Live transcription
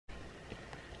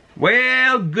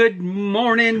Well, good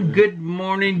morning, good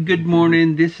morning, good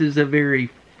morning. This is a very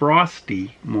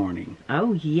frosty morning.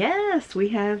 Oh yes, we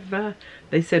have,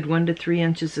 they said 1 to 3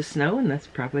 inches of snow, and that's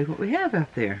probably what we have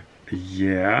out there.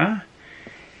 Yeah.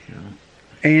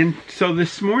 And so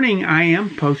this morning I am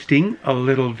posting a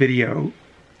little video,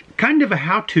 kind of a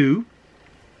how-to.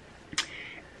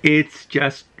 It's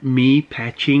just me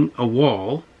patching a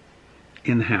wall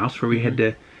in the house where we had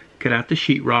to cut out the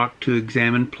sheetrock to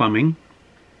examine plumbing.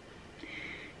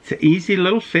 It's an easy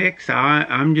little fix.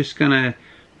 I'm just gonna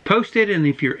post it, and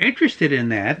if you're interested in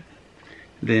that,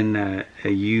 then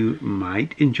you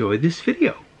might enjoy this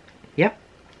video. Yep.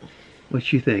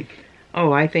 What you think?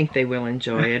 Oh, I think they will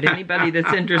enjoy it. Anybody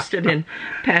that's interested in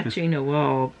patching a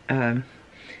wall,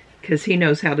 because he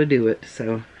knows how to do it.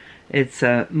 So it's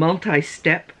a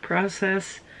multi-step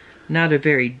process, not a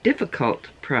very difficult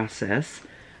process,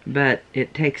 but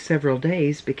it takes several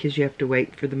days because you have to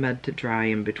wait for the mud to dry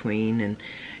in between,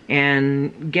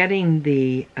 and getting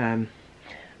the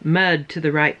mud to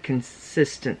the right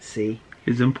consistency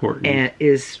is important. And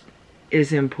is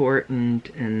important,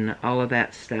 and all of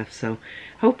that stuff. So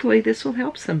hopefully this will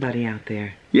help somebody out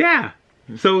there. Yeah.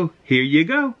 So here you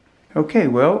go. Okay,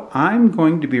 well, I'm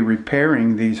going to be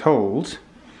repairing these holes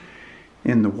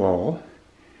in the wall.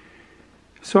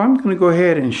 So I'm going to go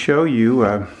ahead and show you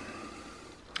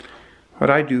what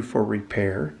I do for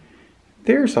repair.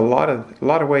 There's a lot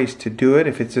of ways to do it.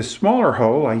 If it's a smaller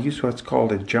hole, I use what's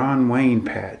called a John Wayne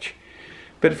patch.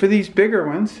 But for these bigger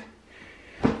ones,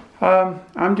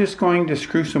 I'm just going to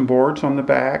screw some boards on the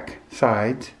back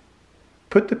sides,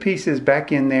 put the pieces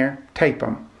back in there, tape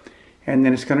them, and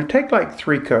then it's going to take like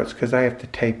 3 coats because I have to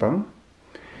tape them.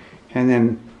 And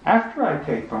then after I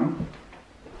tape them,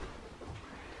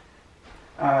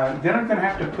 then I'm going to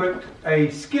have to put a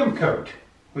skim coat,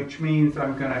 which means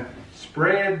I'm going to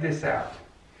spread this out.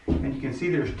 And you can see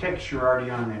there's texture already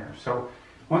on there. So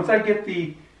once I get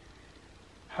the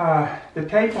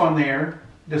tape on there,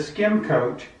 the skim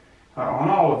coat on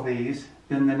all of these,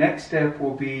 then the next step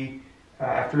will be,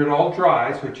 after it all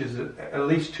dries, which is at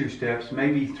least 2 steps,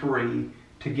 maybe 3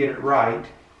 to get it right,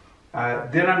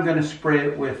 then I'm going to spray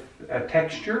it with a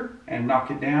texture and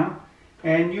knock it down,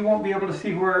 and you won't be able to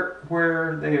see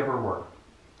where they ever were.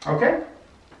 Okay?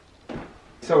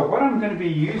 So what I'm going to be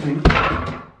using,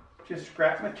 just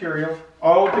scrap material,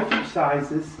 all different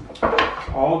sizes,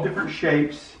 all different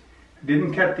shapes.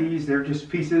 Didn't cut these, they're just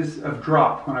pieces of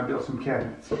drop when I built some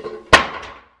cabinets.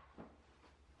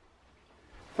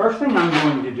 First thing I'm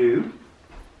going to do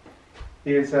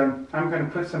is I'm going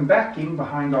to put some backing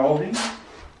behind all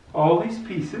these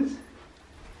pieces.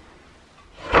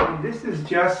 And this is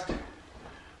just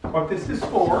what this is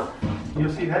for.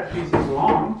 You'll see that piece is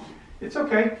long. It's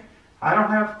okay. I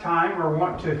don't have time or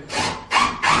want to.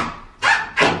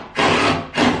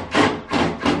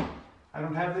 I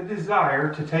don't have the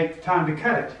desire to take the time to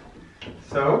cut it.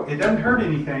 So it doesn't hurt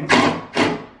anything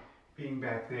being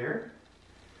back there.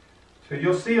 So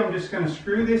you'll see I'm just going to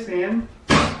screw this in,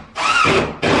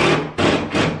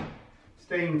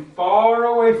 staying far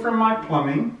away from my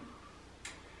plumbing.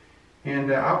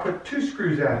 And I'll put 2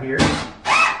 screws out here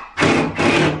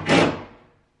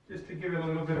just to give it a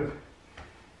little bit of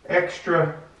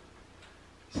extra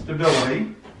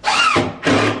stability.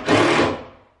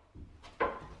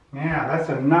 Yeah, that's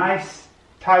a nice,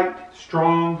 tight,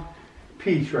 strong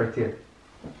piece right there.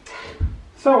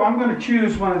 So I'm going to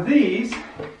choose one of these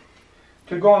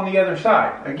to go on the other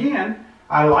side. Again,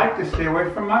 I like to stay away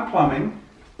from my plumbing.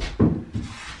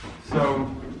 So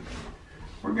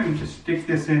we're going to just stick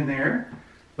this in there.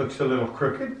 Looks a little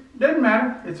crooked. Doesn't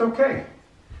matter. It's okay.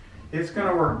 It's going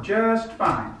to work just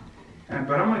fine.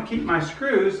 But I'm going to keep my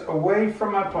screws away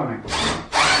from my plumbing.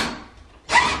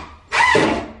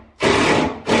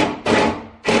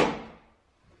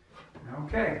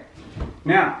 Okay.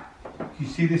 Now, you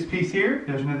see this piece here?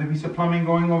 There's another piece of plumbing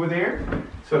going over there.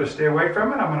 So to stay away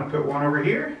from it, I'm going to put one over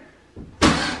here.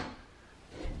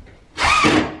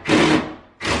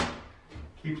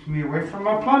 Keeps me away from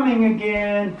my plumbing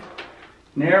again.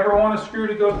 Never want a screw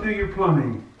to go through your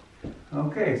plumbing.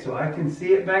 Okay, so I can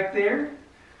see it back there.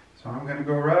 So I'm going to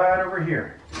go right over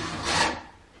here.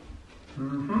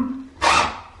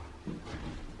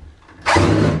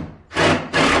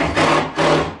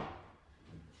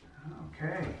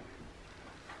 Okay.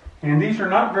 And these are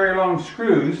not very long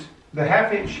screws. The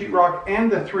 1/2 inch sheetrock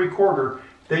and the 3/4,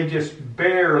 they just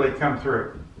barely come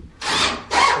through.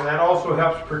 So that also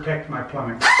helps protect my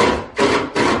plumbing.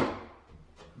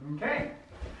 Okay.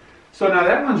 So now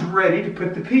that one's ready to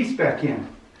put the piece back in.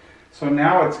 So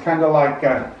now it's kind of like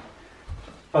a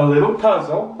little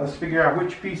puzzle. Let's figure out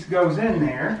which piece goes in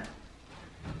there.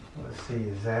 Let's Let's see,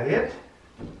 is that it?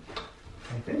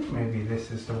 I think maybe this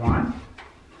is the one.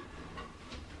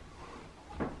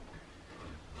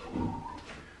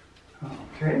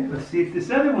 Okay, let's see if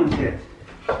this other one's it.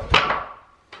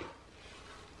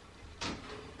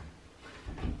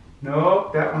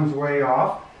 Nope, that one's way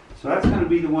off. So that's going to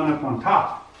be the one up on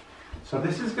top. So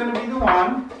this is going to be the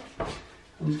one.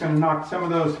 I'm just going to knock some of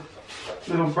those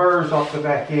little burrs off the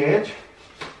back edge.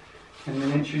 And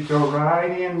then it should go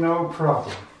right in, no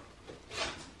problem.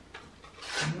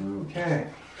 Okay.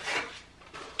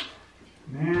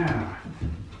 Now,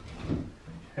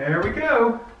 there we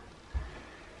go.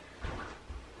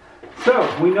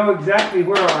 So we know exactly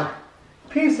where our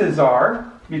pieces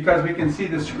are because we can see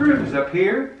the screws up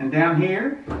here and down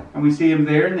here, and we see them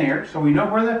there and there. So we know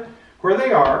where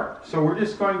they are. So we're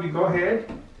just going to go ahead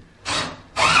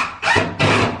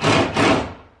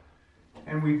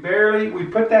and we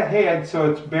put that head so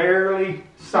it's barely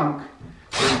sunk.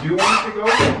 So we do want it to go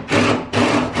in.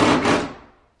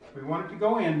 We want it to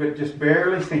go in, but just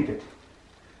barely sink it.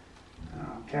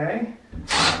 Okay.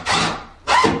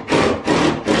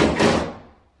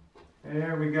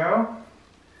 There we go.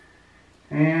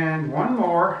 And one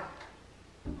more.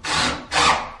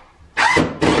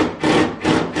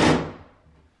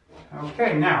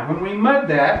 Okay, now when we mud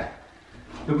that,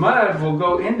 the mud will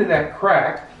go into that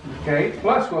crack, okay?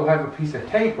 Plus we'll have a piece of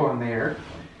tape on there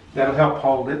that'll help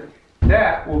hold it.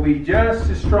 That will be just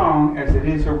as strong as it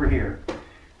is over here.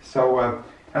 So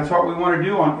that's what we want to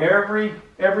do on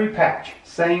every patch.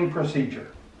 Same procedure.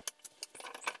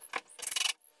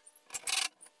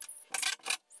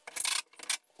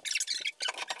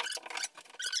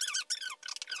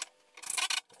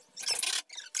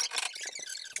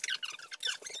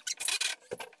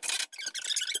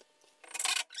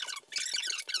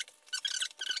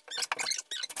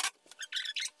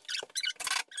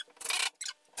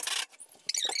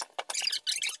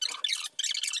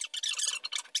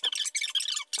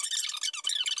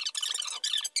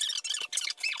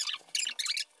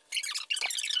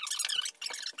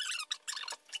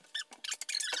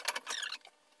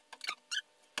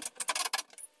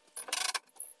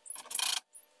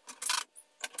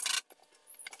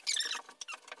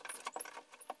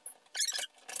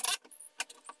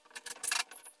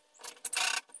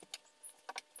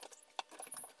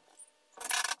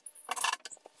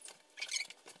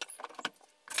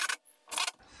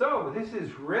 So this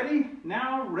is ready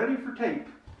for tape.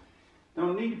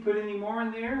 Don't need to put any more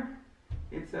in there.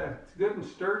 It's good and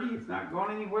sturdy. It's not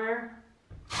going anywhere.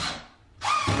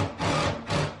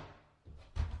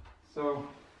 So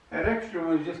that extra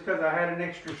one is just because I had an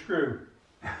extra screw.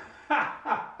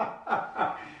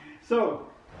 So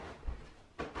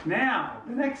now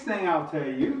the next thing I'll tell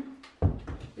you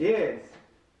is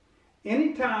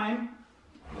anytime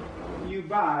you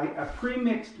buy a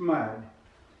pre-mixed mud,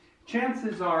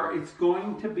 chances are it's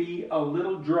going to be a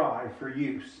little dry for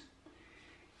use.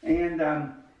 And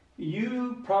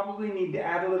you probably need to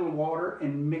add a little water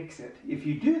and mix it. If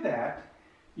you do that,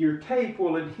 your tape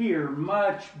will adhere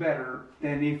much better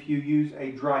than if you use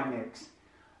a dry mix.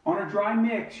 On a dry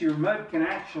mix, your mud can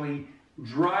actually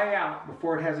dry out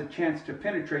before it has a chance to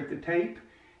penetrate the tape,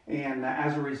 and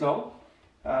as a result,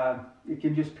 it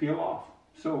can just peel off.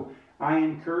 So I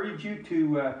encourage you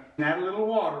to add a little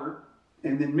water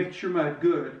and then mix your mud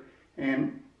good,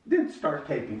 and then start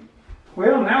taping.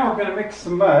 Well, now we're going to mix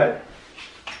some mud,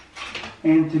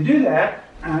 and to do that,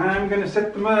 I'm going to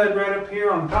set the mud right up here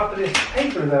on top of this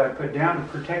paper that I put down to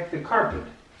protect the carpet.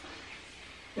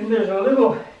 And there's a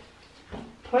little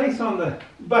place on the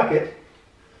bucket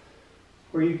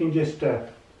where you can just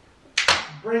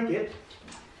break it,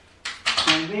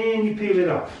 and then you peel it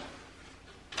off.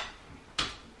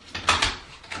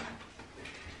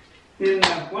 Then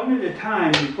one at a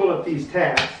time you pull up these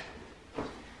tabs,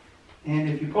 and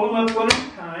if you pull them up one at a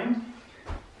time,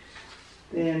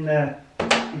 then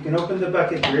you can open the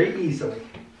bucket very easily.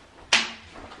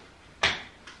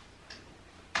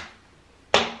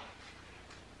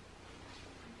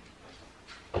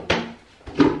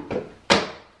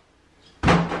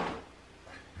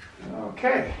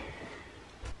 Okay.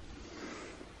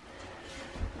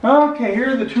 Okay,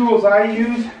 here are the tools I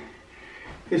use.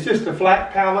 It's just a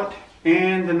flat pallet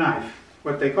and a knife,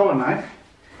 what they call a knife.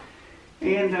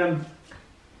 And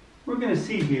we're going to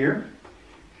see here.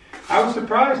 I was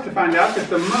surprised to find out that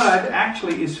the mud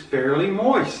actually is fairly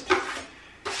moist.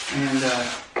 And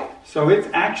so it's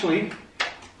actually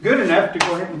good enough to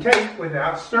go ahead and tape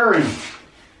without stirring.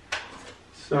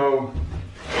 So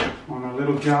on a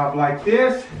little job like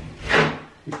this,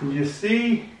 you can just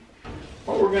see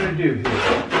what we're going to do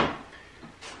here.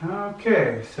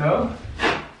 Okay, so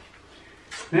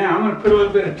Now I'm going to put a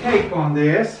little bit of tape on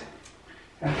this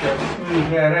after I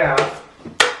smooth that out.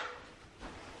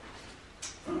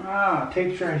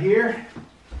 Tape's right here.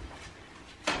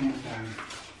 And,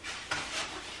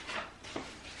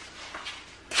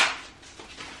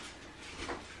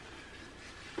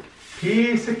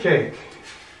 piece of cake.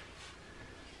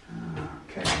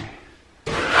 Okay.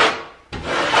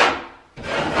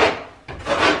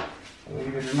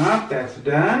 Believe it or not, that's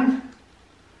done.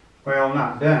 Well,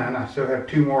 not done. I still have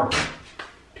two more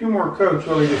coats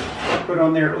really to put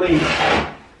on there at least.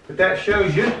 But that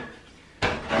shows you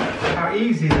how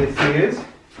easy this is.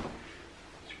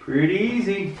 It's pretty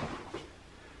easy.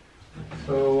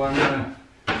 So I'm gonna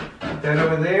put that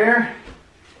over there,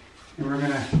 and we're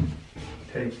gonna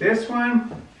take this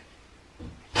one.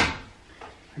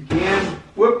 Again,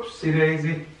 whoopsie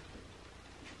daisy.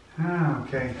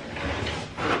 Okay.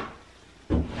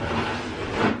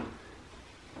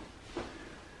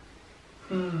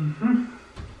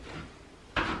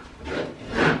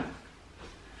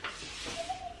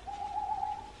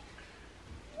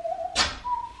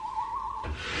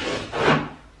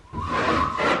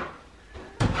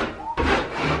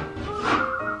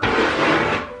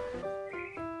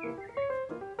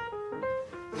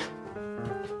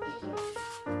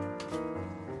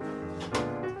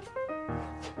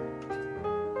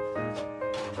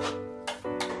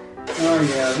 Oh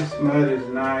yeah, this mud is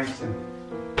nice and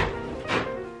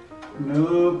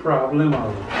no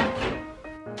problemo.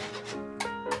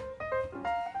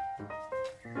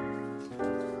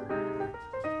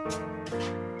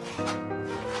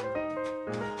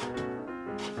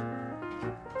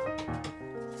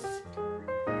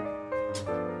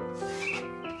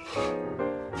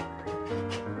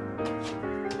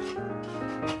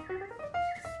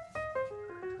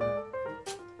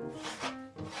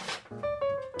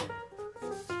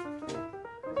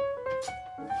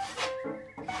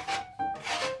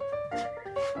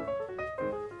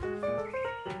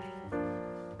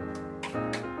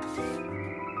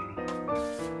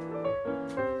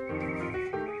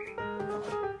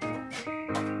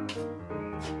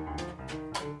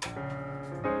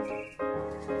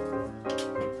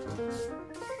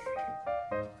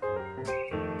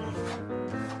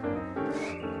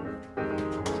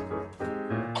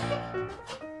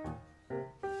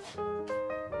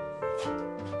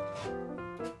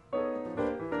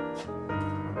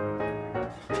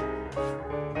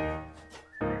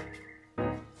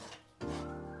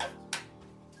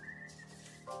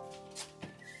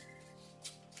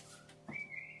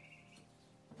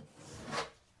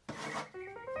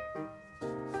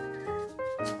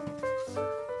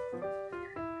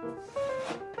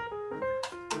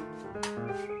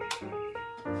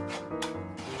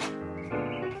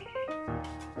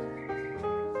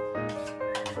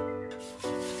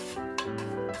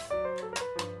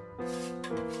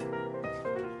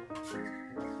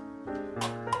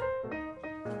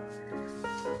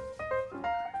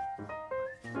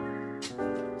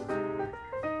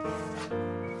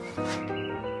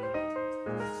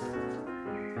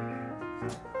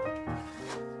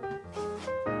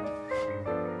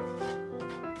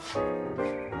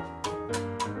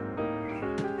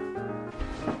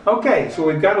 Okay, so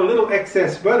we've got a little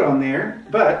excess mud on there,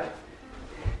 but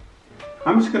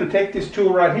I'm just going to take this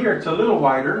tool right here, it's a little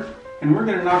wider, and we're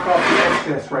going to knock off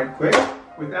the excess right quick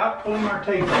without pulling our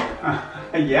tape off.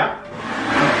 Yeah.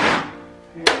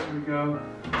 Here we go.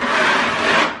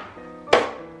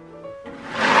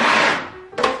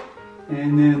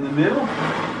 And then in the middle,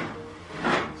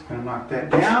 just going to knock that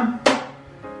down.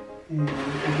 And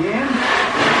again.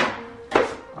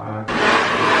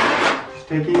 Just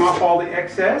taking off all the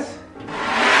excess.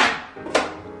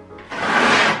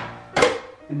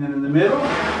 And then in the middle,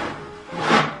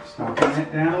 just knocking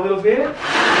it down a little bit.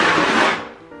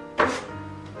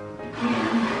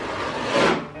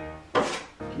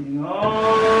 Getting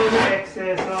all the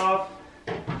excess off.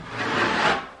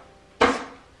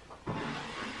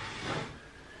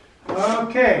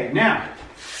 Okay, now,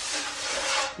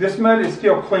 this mud is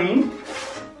still clean.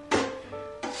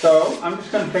 So I'm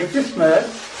just going to take this mud,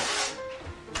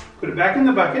 put it back in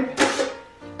the bucket.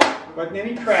 Wasn't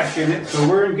any trash in it, so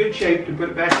we're in good shape to put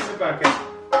it back in the bucket.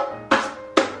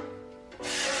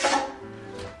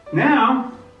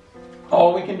 Now,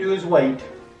 all we can do is wait.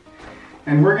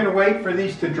 And we're going to wait for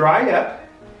these to dry up.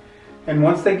 And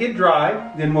once they get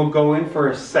dry, then we'll go in for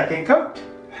a second coat.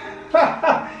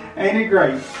 Ain't it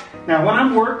great? Now when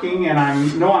I'm working and I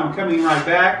know I'm coming right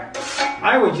back,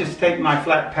 I would just take my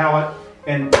flat pallet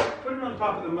and put it on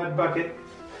top of the mud bucket.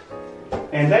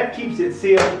 And that keeps it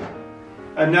sealed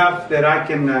enough that I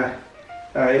can,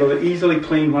 it'll easily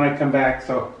clean when I come back.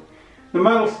 So the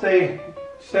mud will stay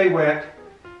stay wet.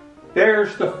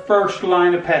 There's the first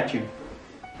line of patching.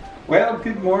 Well,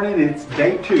 good morning, it's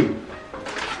day 2.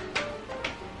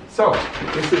 So,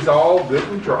 this is all good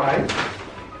and dry.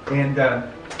 And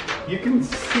you can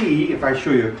see, if I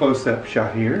show you a close-up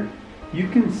shot here, you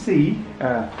can see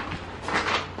the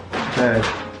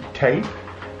tape.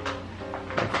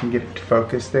 I can get it to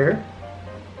focus there.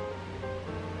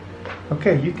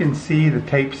 Okay, you can see the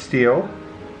tape still.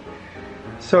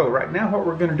 So right now what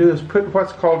we're going to do is put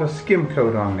what's called a skim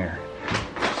coat on there.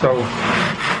 So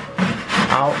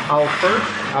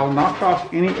I'll knock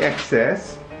off any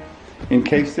excess in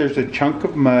case there's a chunk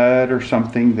of mud or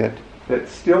something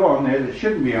that's still on there that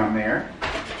shouldn't be on there.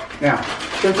 Now,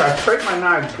 since I scrape my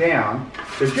knives down,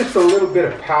 there's just a little bit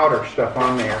of powder stuff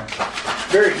on there.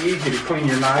 Very easy to clean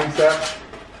your knives up.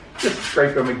 Just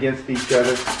scrape them against each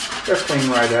other. They'll clean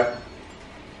right up.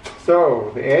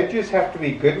 So the edges have to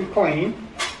be good and clean.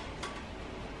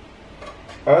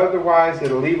 Otherwise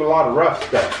it'll leave a lot of rough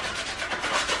stuff.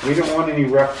 We don't want any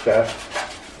rough stuff.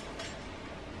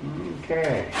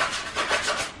 Okay.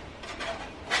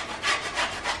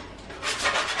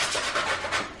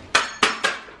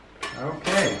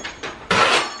 Okay.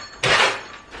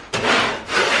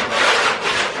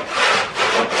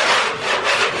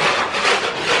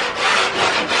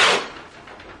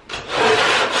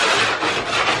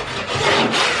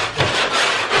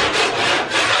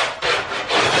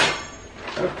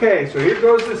 Okay, so here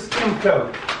goes the skim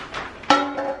coat.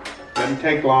 Doesn't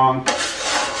take long.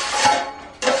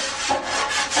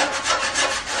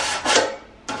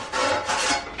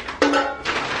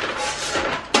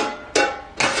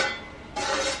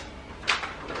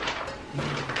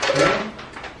 Okay.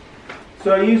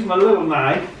 So I use my little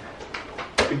knife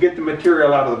to get the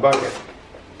material out of the bucket.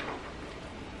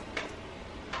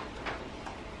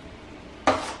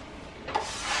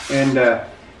 And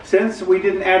since we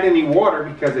didn't add any water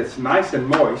because it's nice and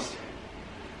moist,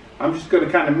 I'm just going to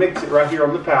kind of mix it right here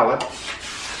on the pallet.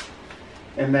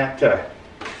 And that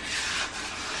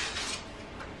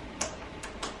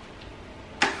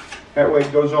way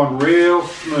it goes on real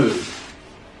smooth.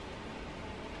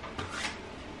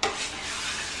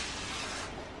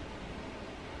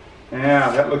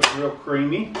 Now that looks real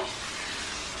creamy.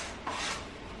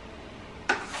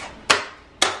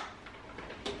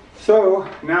 So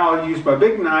now I'll use my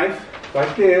big knife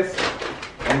like this,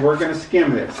 and we're going to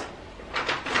skim this.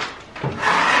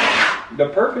 The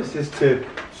purpose is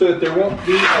so that there won't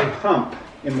be a hump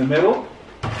in the middle,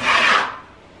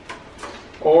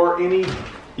 or you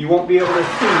won't be able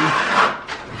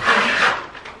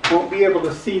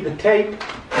to see the tape,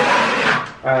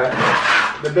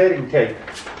 the bedding tape.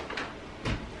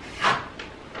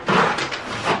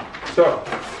 So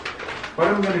what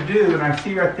I'm going to do, and I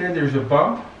see right there's a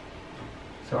bump.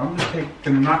 So I'm going to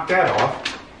knock that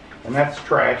off, and that's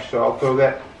trash, so I'll throw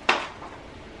that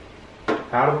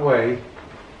out of the way.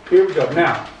 Here we go.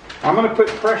 Now, I'm going to put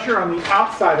pressure on the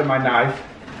outside of my knife,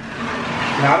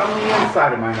 not on the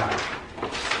inside of my knife.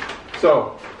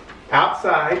 So,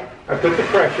 outside, I put the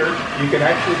pressure. You can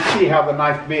actually see how the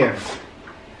knife bends.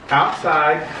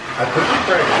 Outside, I put the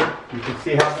pressure. You can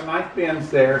see how the knife bends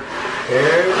there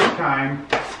every time.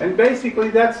 And basically,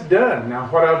 that's done. Now,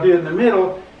 what I'll do in the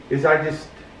middle is I just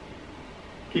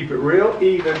keep it real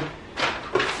even.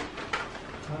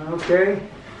 Okay.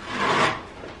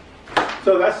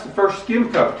 So that's the first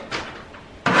skim coat.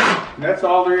 And that's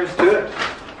all there is to it.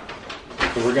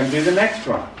 So we're going to do the next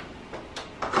one.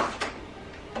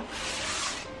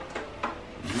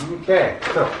 Okay,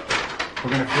 so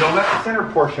we're going to fill that center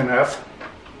portion up.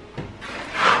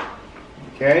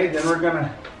 Okay, then we're going to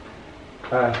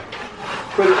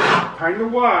put it kind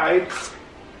of wide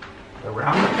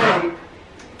around the tape.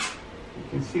 You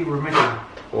can see we're making a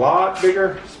lot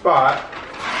bigger spot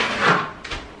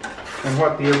than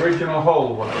what the original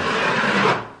hole was.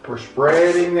 We're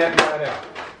spreading that right out.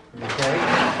 Okay,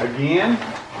 again,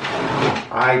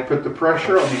 I put the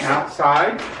pressure on the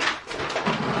outside.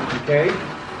 Okay,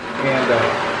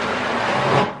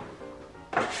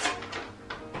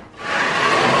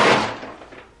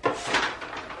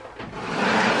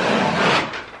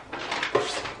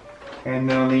 and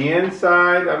then on the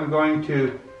inside, I'm going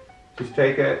to just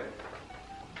take it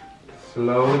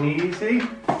slow and easy.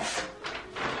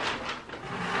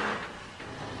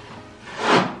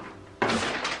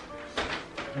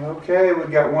 Okay,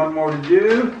 we've got one more to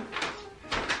do.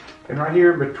 And right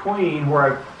here in between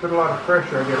where I put a lot of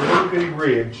pressure, I get a little bitty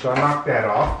ridge, so I knock that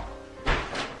off.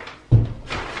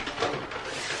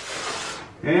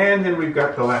 And then we've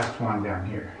got the last one down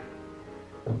here.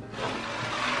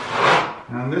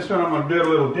 Now on this one I'm going to do it a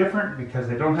little different because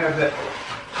I don't have that.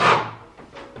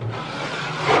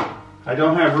 I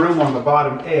don't have room on the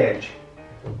bottom edge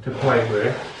to play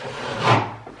with.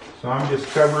 So I'm just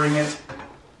covering it,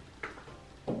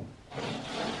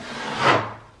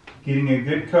 getting a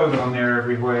good coat on there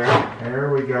everywhere. There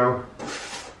we go.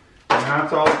 Now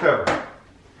it's all covered.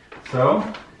 So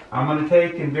I'm going to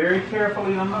take and very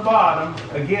carefully on the bottom,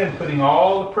 again putting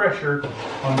all the pressure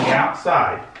on the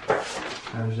outside.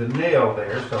 Now there's a nail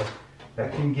there, so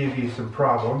that can give you some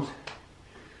problems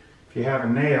if you have a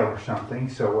nail or something.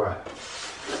 So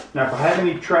now if I have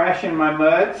any trash in my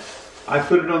mud, I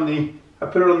put it on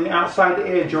the outside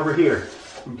edge over here.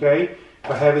 Okay?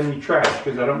 If I have any trash,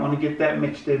 because I don't want to get that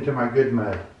mixed into my good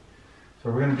mud.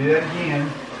 So we're going to do that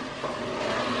again.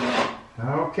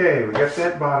 Okay, we got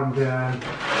that bottom done.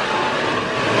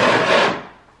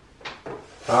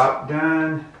 Top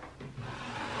done.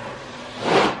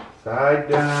 Side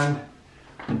done.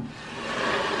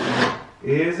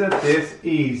 Isn't this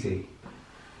easy?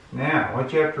 Now,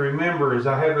 what you have to remember is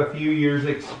I have a few years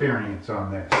experience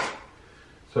on this.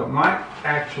 So it might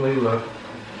actually look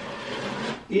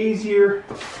easier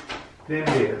than it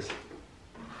is.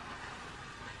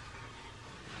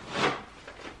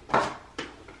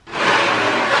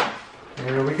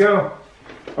 There we go.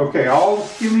 Okay, all the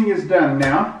skimming is done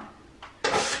now.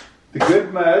 The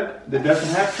good mud that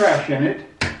doesn't have trash in it,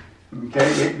 okay,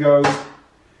 it goes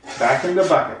back in the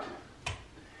bucket.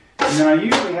 And then I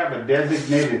usually have a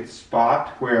designated spot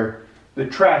where the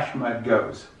trash mud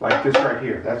goes, like this right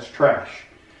here. That's trash.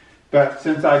 But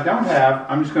since I don't have,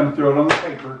 I'm just going to throw it on the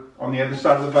paper on the other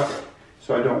side of the bucket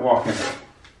so I don't walk in it.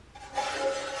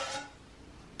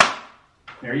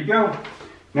 There you go.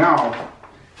 Now,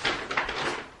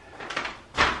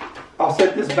 I'll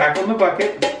set this back on the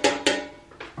bucket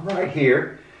right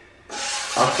here.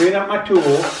 I'll clean up my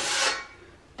tools,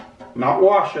 not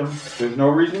wash them. There's no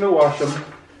reason to wash them.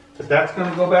 But that's going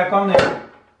to go back on there,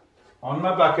 on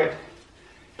my bucket.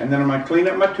 And then I'm going to clean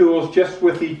up my tools just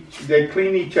with they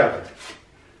clean each other.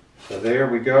 So there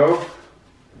we go.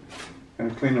 I'm going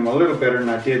to clean them a little better than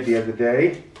I did the other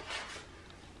day.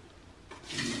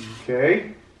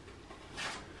 Okay.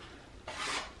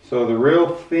 So the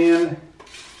real thin,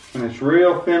 when it's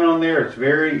real thin on there, it's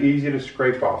very easy to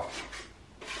scrape off.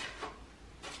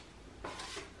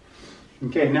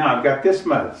 Okay, now I've got this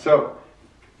mud. So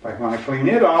if I want to clean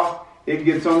it off, it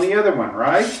gets on the other one,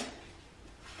 right?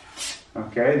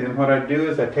 Okay, then what I do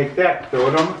is I take that, throw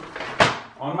it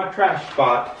on my trash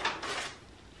spot.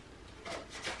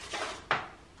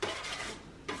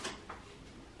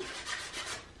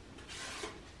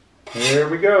 There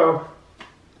we go.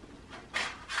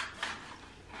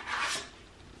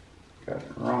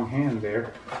 Got the wrong hand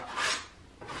there.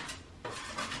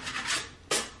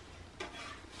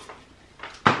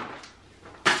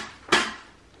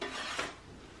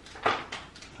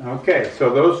 Okay,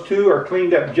 so those two are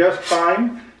cleaned up just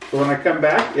fine. So when I come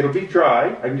back, it'll be dry.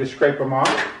 I can just scrape them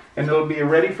off and it'll be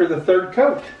ready for the third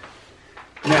coat.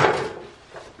 Now,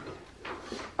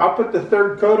 I'll put the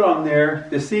third coat on there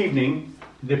this evening.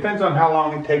 It depends on how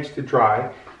long it takes to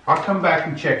dry. I'll come back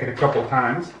and check it a couple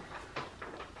times.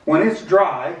 When it's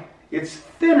dry, it's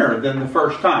thinner than the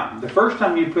first time. The first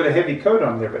time you put a heavy coat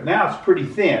on there, but now it's pretty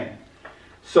thin.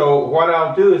 So what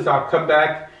I'll do is I'll come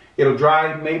back. It'll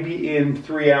dry maybe in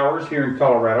 3 hours here in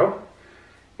Colorado.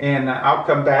 And I'll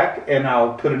come back and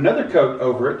I'll put another coat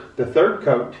over it, the third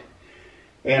coat.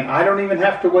 And I don't even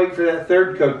have to wait for that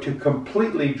third coat to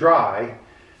completely dry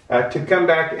to come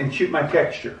back and shoot my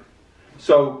texture.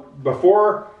 So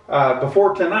before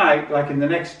tonight, like in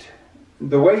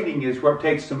the waiting is what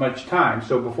takes so much time.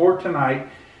 So before tonight,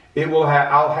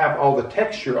 I'll have all the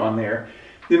texture on there.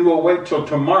 Then we'll wait till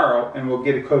tomorrow and we'll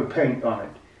get a coat of paint on it.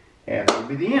 And that'll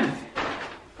be the end.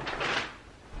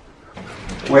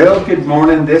 Well, good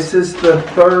morning. This is the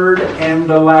third and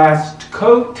the last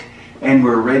coat, and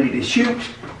we're ready to shoot.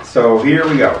 So here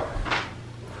we go.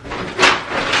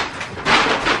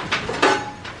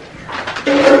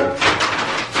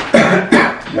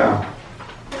 Now,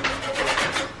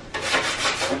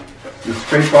 you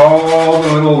scrape all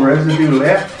the little residue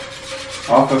left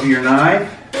off of your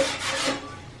knife.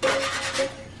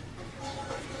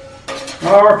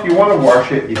 Or if you want to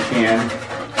wash it, you can.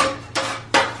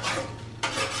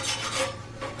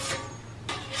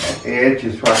 That edge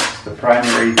is what's the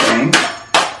primary thing.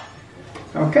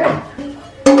 Okay.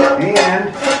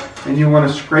 And then you want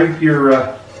to scrape your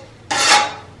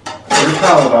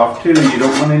palette off too. You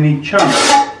don't want any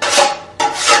chunks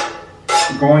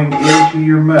going into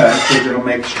your mud because it'll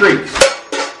make streaks.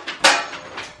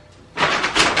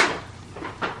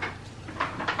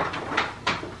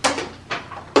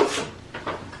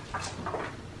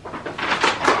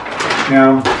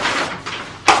 Now,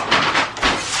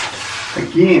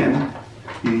 begin,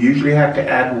 you usually have to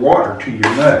add water to your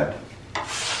mud.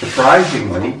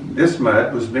 Surprisingly, this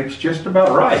mud was mixed just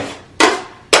about right.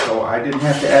 So I didn't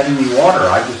have to add any water.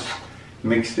 I just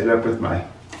mixed it up with my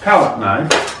palette knife.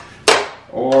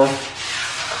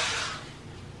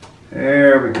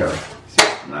 There we go. See,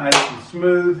 it's nice and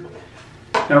smooth.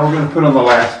 Now we're going to put on the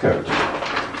last coat.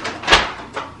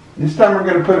 This time we're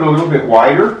going to put it a little bit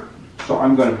wider. So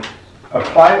I'm going to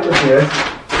apply it with this.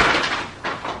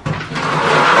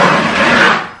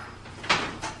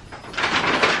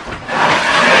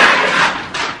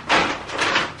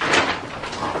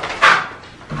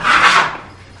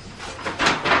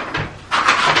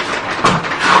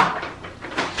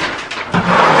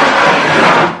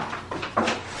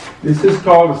 This is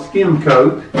called a skim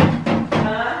coat.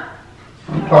 I'm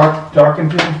talking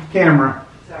to the camera.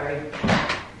 Sorry.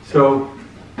 So,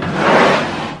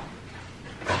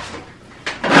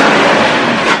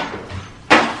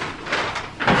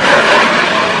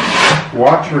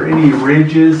 watch for any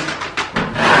ridges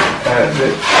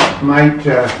that might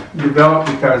develop,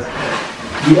 because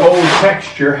the old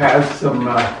texture has some,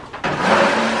 might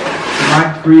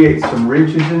create some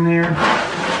ridges in there,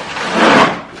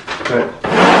 but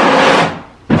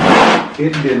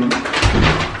it didn't.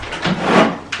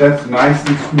 That's nice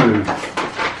and smooth.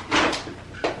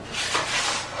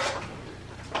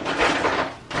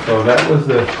 So that was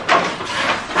the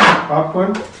top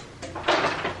one.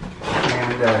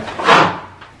 And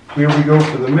here we go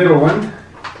for the middle one.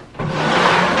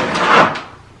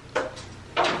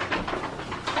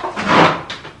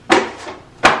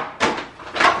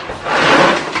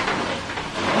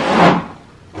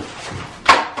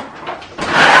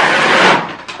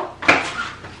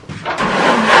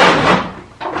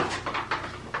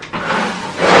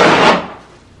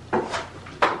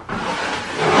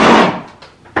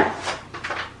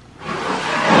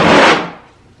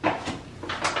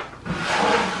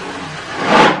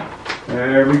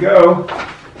 There we go.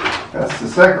 That's the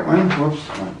second one. Whoops,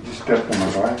 I just stepped on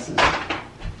my glasses.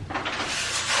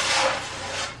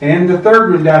 And the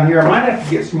third one down here, I might have to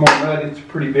get some more mud. It's a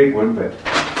pretty big one, but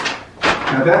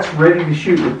now that's ready to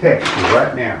shoot with texture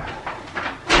right now.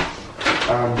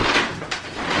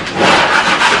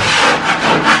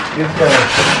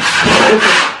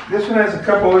 This one has a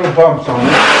couple little bumps on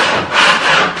it.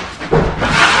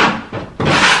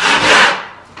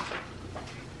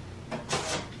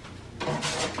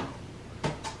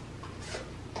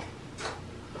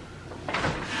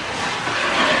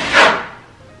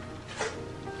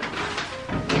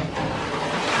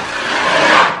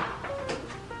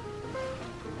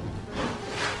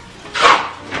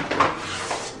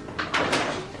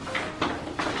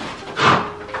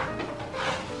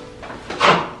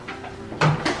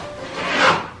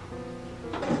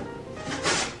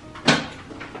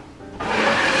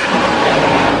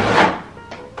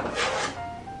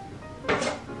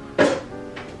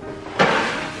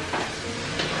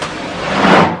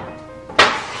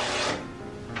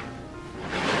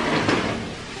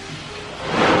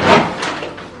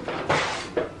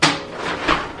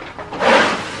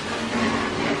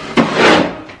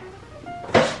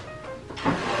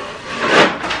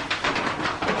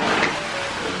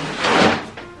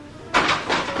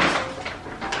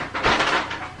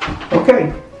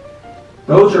 Okay,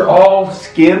 those are all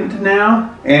skimmed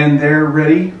now, and they're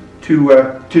ready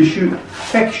to shoot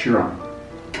texture on.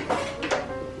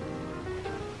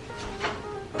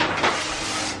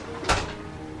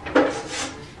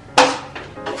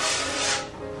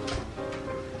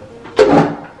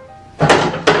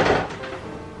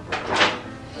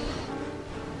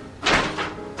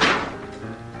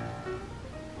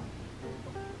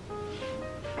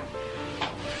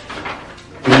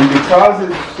 Because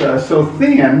it's so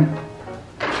thin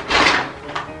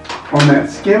on that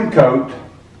skim coat,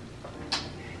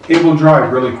 it will dry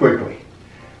really quickly.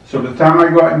 So by the time I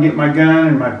go out and get my gun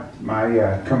and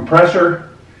my compressor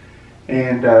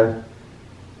and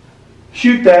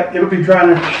shoot that, it'll be dry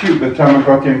enough to shoot by the time I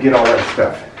go out there and get all that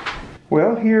stuff.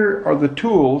 Well, here are the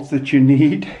tools that you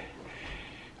need.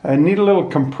 I need a little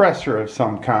compressor of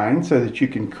some kind so that you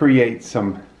can create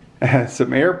some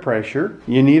air pressure.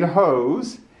 You need a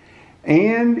hose.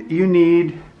 And you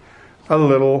need a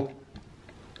little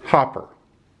hopper.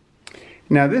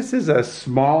 Now this is a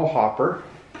small hopper.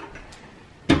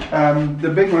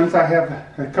 The big ones, I have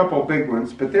a couple of big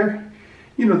ones, but they're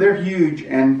huge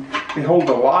and they hold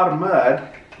a lot of mud.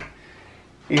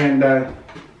 And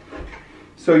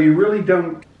so you really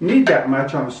don't need that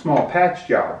much on a small patch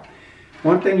job.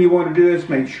 One thing you want to do is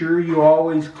make sure you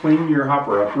always clean your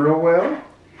hopper up real well.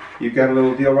 You've got a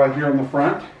little deal right here on the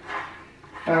front.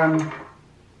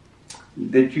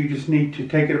 that you just need to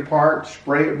take it apart,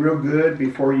 spray it real good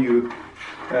before you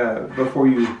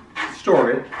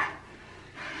store it.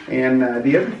 And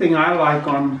the other thing I like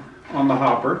on the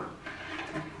hopper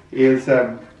is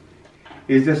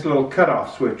this little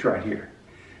cutoff switch right here.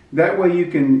 That way you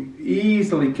can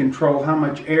easily control how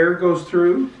much air goes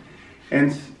through,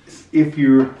 and if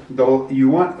you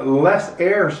want less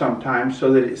air sometimes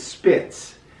so that it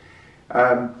spits.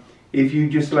 If you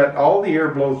just let all the air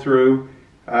blow through,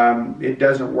 it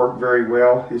doesn't work very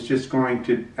well. It's just going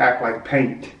to act like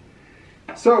paint.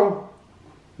 So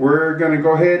we're going to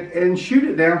go ahead and shoot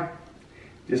it now.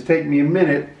 Just take me a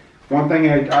minute. One thing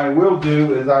I will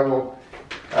do is I will,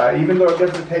 even though it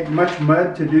doesn't take much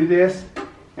mud to do this,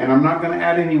 and I'm not going to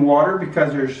add any water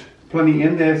because there's plenty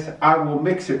in this, I will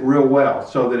mix it real well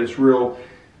so that it's real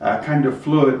kind of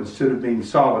fluid instead of being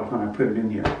solid when I put it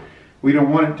in here. We don't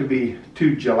want it to be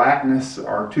too gelatinous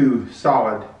or too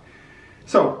solid.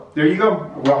 So there you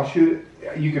go. Well, I'll shoot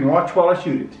it. You can watch while I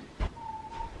shoot it.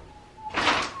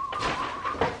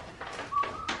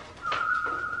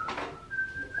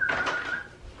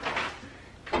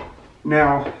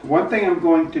 Now, one thing I'm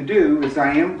going to do is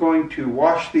I am going to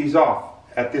wash these off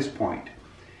at this point.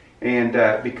 And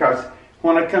because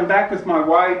when I come back with my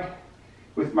wide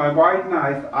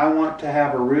knife, I want to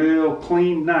have a real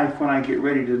clean knife when I get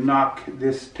ready to knock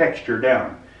this texture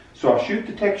down. So I'll shoot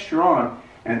the texture on,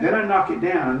 and then I knock it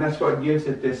down, and that's what gives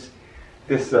it this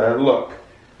look.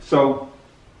 So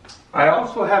I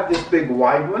also have this big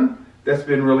wide one that's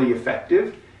been really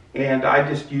effective, and I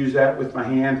just use that with my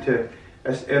hand to,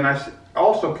 and I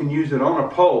also can use it on a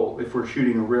pole if we're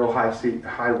shooting a real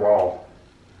high wall.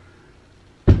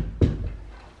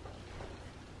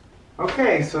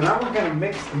 Okay, so now we're going to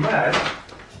mix the mud,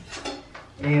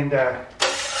 and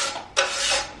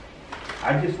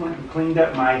I just went and cleaned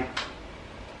up my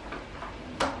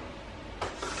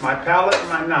palette and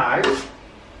my knives.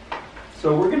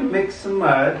 So we're going to mix some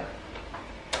mud.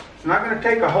 It's not going to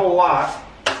take a whole lot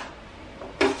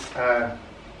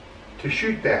to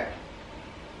shoot that.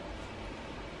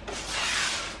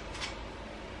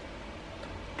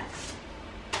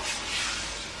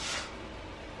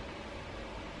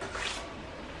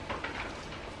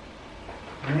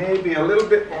 Maybe a little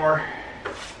bit more.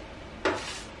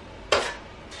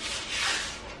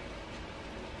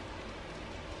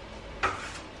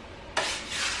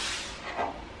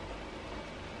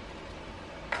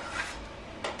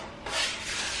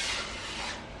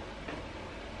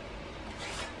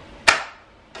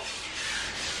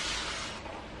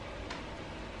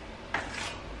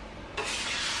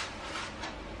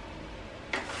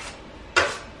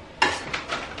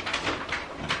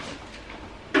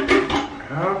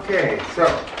 Okay, so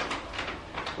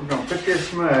we're going to put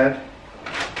this mud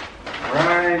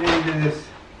right into this.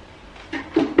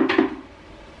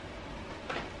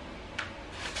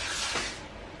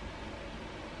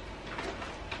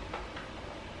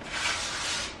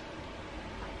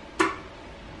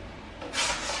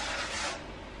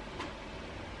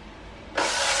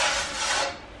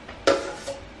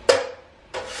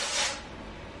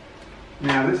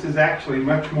 Now this is actually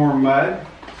much more mud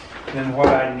than what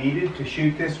I needed to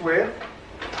shoot this with,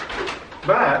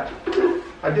 but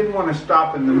I didn't want to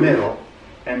stop in the middle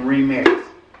and remix.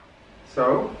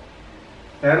 So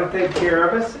that'll take care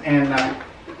of us, and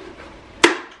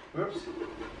whoops,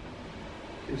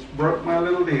 just broke my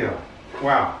little deal.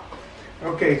 Wow.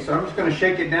 Okay, so I'm just going to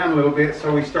shake it down a little bit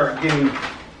so we start getting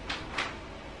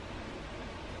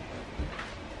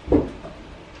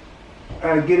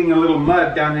a little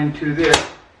mud down into this.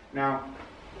 Now,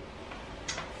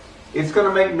 it's going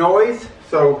to make noise,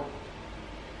 so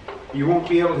you won't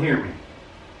be able to hear me.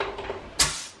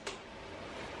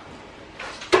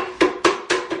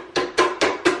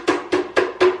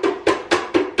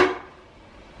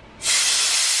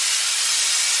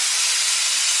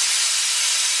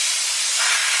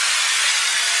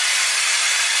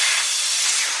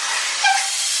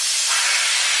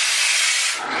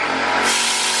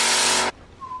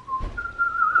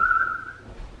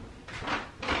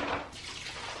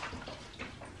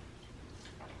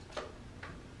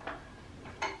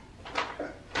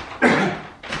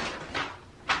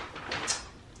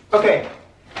 Okay,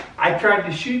 I tried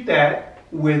to shoot that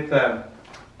with,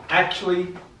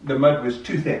 actually the mud was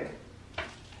too thick.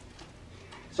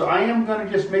 So I am going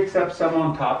to just mix up some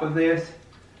on top of this.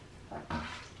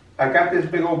 I got this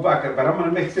big old bucket, but I'm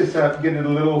going to mix this up, get it a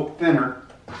little thinner.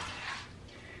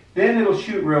 Then it'll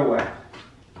shoot real well.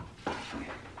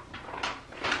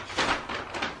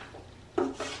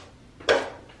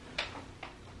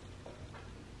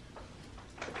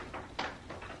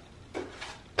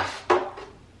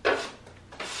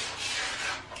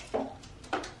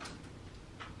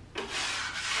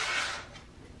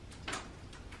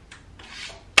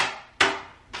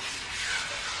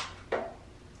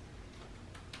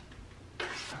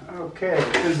 Okay,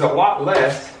 this is a lot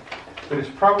less, but it's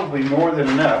probably more than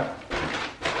enough.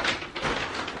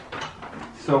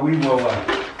 So we'll go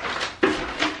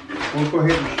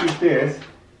ahead and shoot this.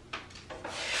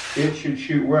 It should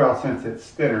shoot well since it's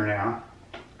thinner now.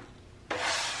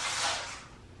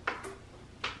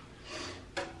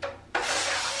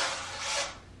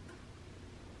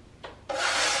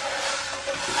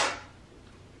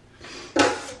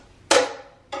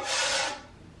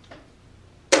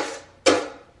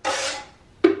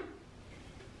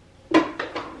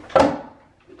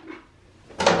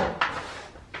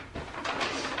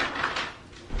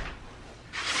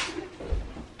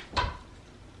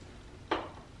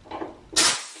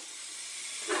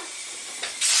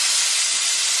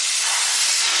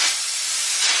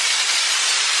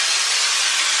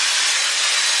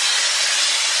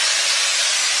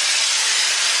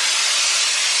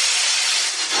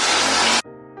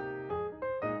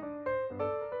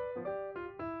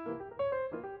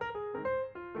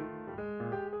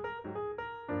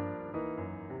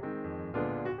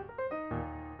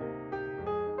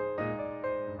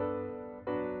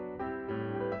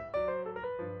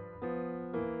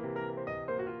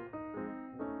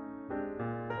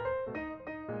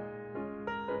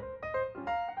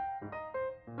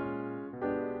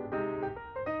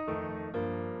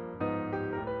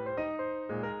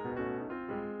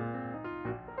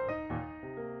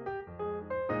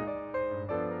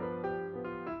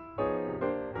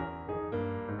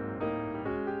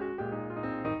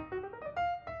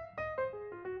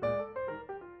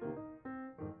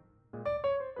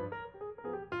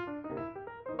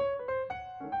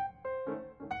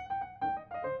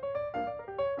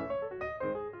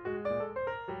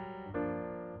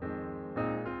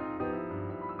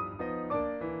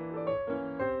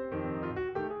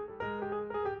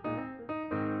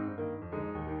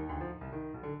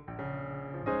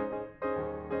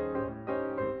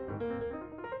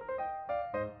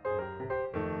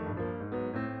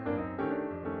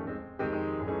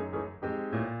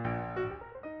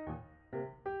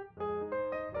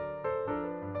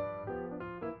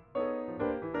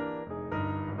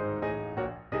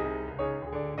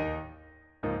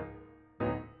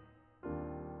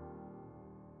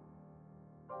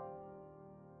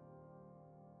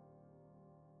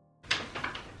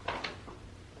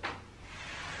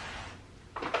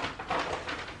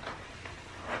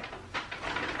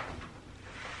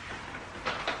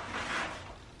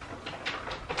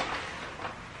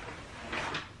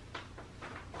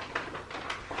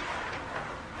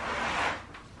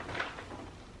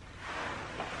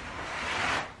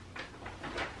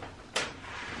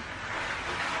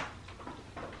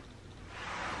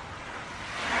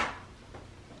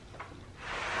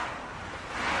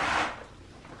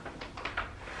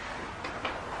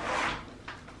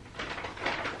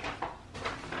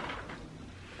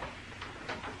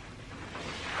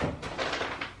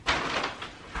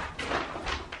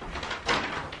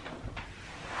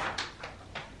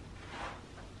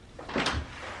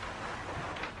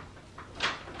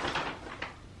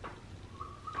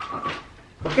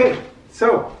 Okay,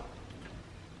 so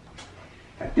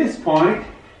at this point,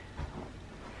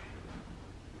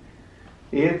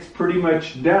 it's pretty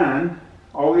much done.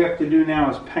 All we have to do now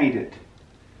is paint it.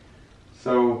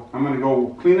 So I'm going to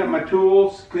go clean up my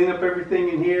tools, clean up everything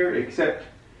in here except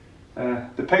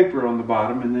the paper on the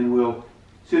bottom, and then we'll,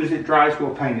 as soon as it dries,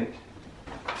 we'll paint it.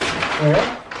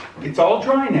 Well, it's all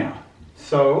dry now.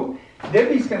 So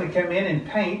Debbie's going to come in and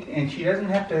paint, and she doesn't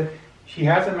have to. She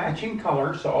has a matching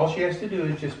color, so all she has to do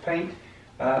is just paint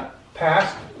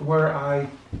past where I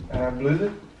blew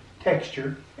the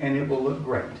texture, and it will look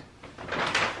great.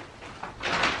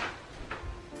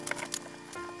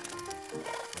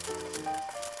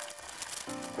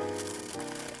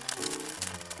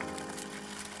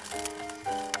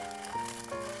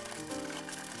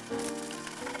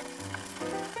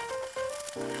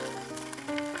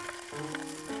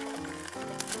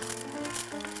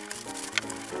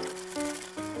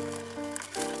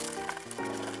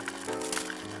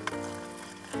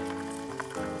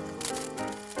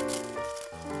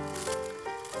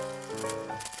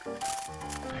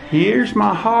 Here's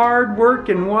my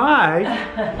hard-working wife.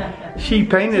 She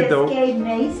painted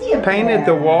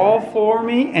the wall for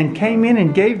me and came in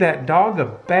and gave that dog a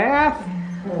bath.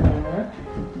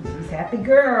 She's a happy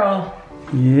girl.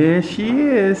 Yes, she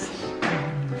is.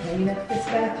 Clean up this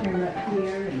bathroom up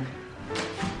here. And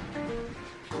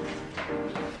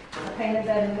I painted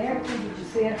that in there too. Did you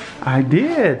see it? I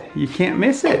did. You can't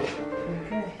miss it.